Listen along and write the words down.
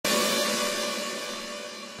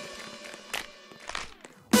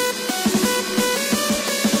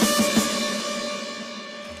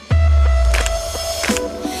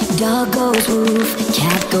Dog goes woof,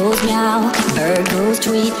 cat goes meow, bird goes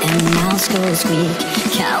tweet, and mouse goes squeak.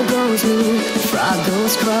 Cow goes moo, frog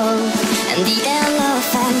goes crow, and the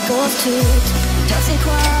elephant goes toot. Ducks say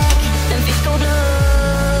quack, and fish go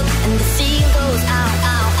blub, and the seal goes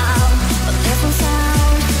ow, ow, ow. But there's one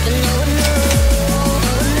sound that no one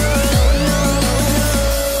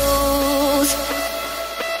knows.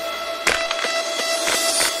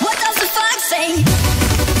 What does the fox say?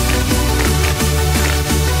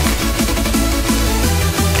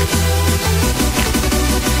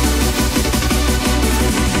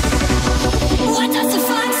 What does the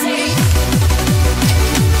fox say?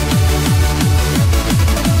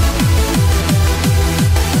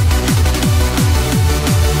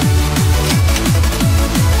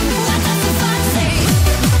 What does the fox say?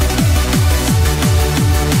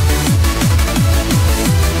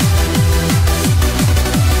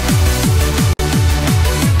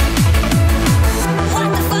 What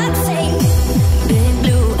the fox say? Big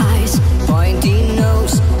blue eyes, pointy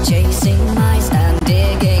nose, chasing mice and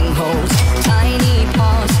digging holes. Tiny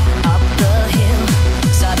paws up the hill.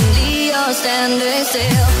 Suddenly you're standing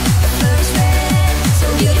still. The first red, so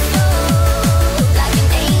beautiful, like an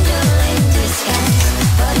angel in disguise.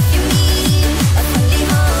 But if you meet a friendly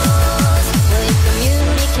horse, will you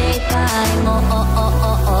communicate by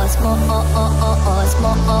Morse?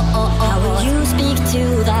 How will you speak to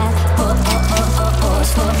that horse?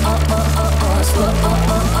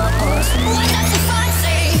 What does the fox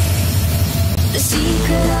say? The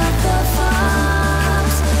secret of the fox,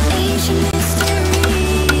 ancient mystery.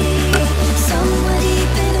 Somewhere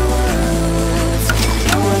deep in the woods, I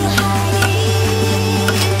know you're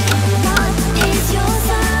hiding. What is your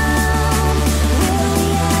sound? Will we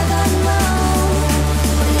ever know?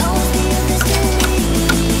 Will always be a mystery.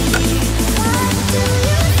 What do you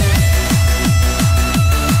think?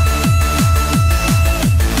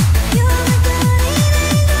 You're a good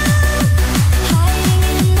angel, hiding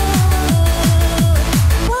in the woods.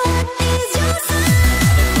 What is your sound?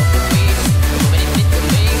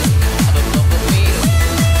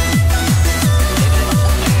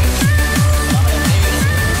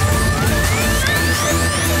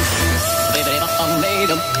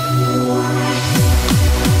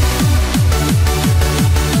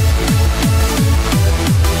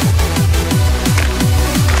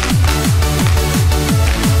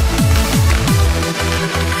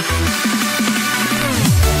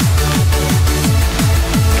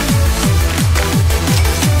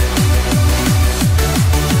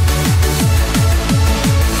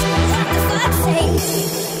 What the fox say?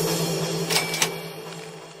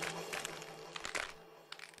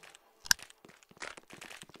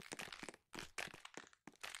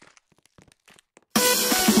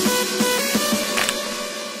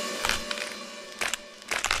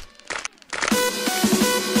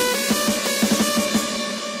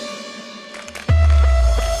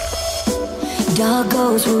 Dog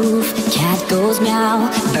goes woof, cat goes meow,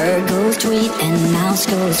 bird goes tweet, and mouse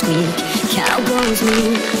goes squeak. Cow goes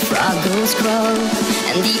moo, frog goes crow,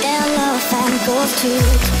 and the elephant goes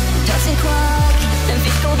toot. Ducks say quack, and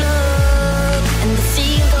fish go blub, and the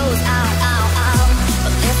seal goes ow, ow, ow.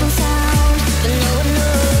 But there's one sound that no one knows.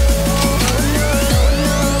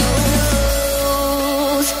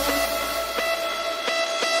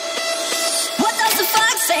 What does the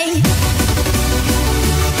fox say?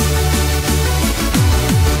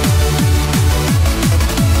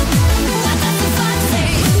 What does the fox say?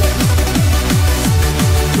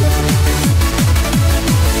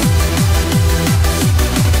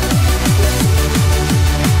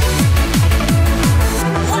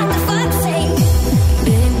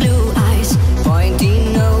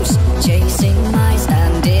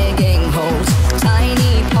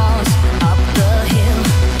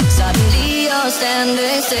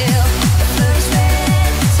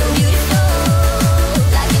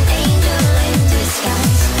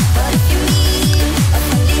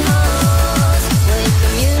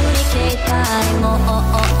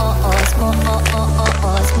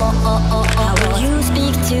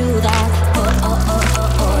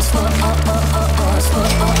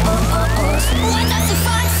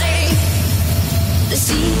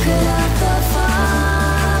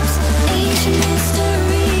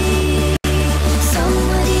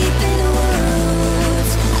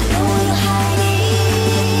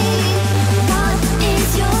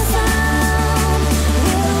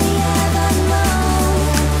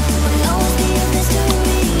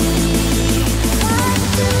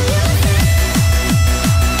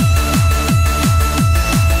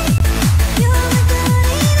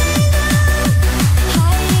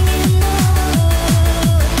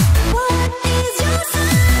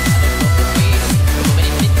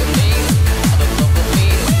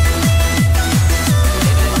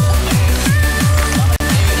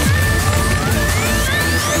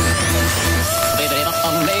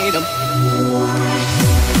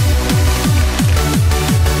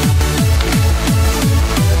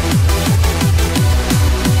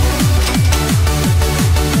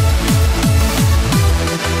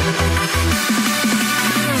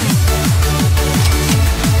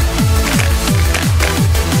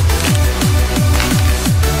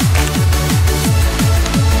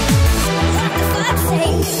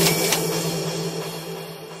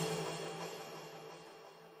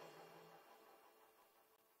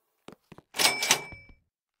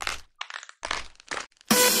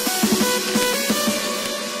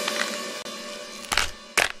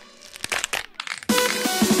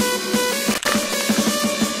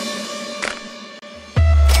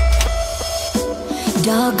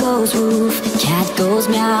 Dog goes woof, cat goes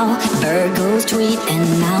meow, bird goes tweet,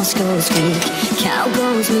 and mouse goes squeak. Cow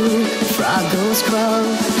goes moo, frog goes crow,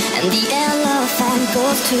 and the elephant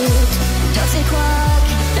goes toot. Ducks they quack,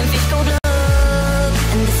 and fish go blub,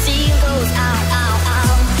 and the seal goes ow, ow,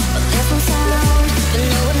 ow. But there's no sound that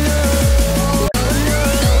no one knows.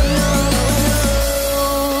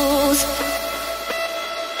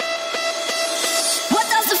 What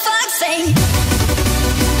does the fox say?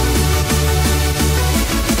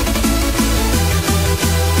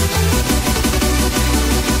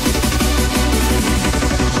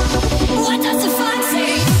 What does the fox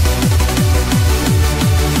say?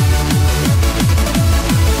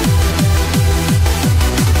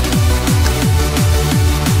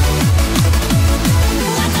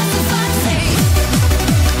 What does the fox say?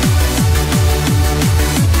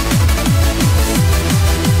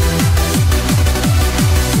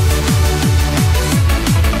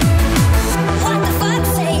 What the fox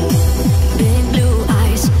say? Big blue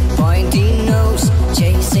eyes, pointy nose,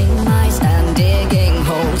 chasing mice and digging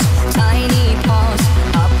holes. Tiny paws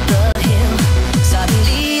up the hill.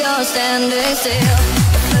 Suddenly you're standing still.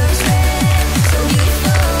 The first red, so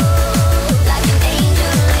beautiful, like an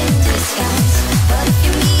angel in disguise. But if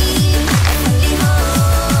you meet a friendly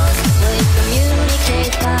horse, will you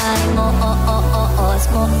communicate by Morse?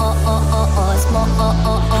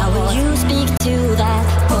 How will you speak to that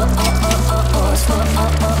horse?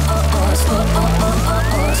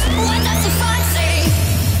 What does the fox say?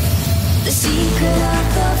 The secret of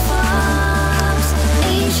the fox,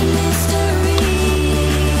 ancient mystery.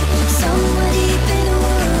 Somewhere deep in the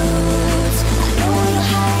woods, I know you're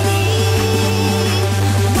hiding.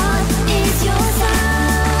 What is your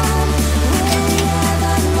sound? Will we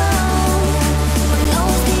ever know? Who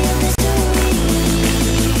knows the mystery?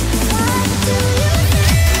 What do you think?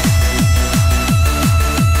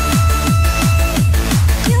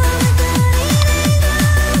 You're a dirty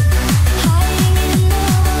hiding in the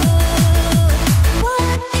woods.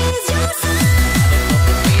 What is your sound?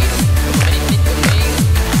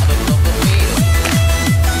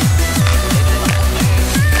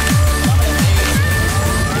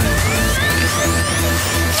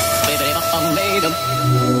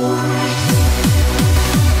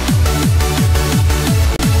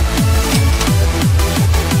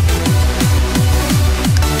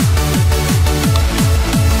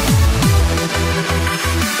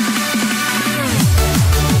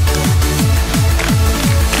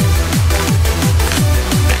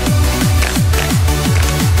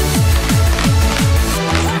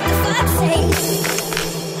 What the fox say?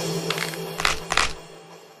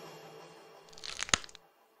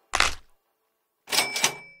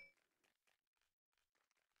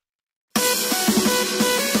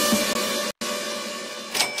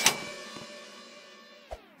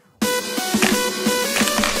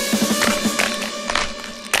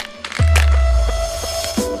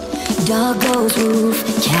 Dog goes woof,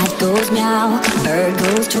 cat goes meow, bird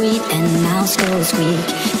goes tweet, and mouse goes squeak.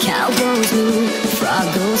 Cow goes moo,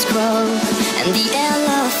 frog goes crow, and the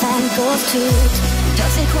elephant goes toot.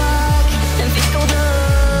 Ducks they quack, and fish go blub.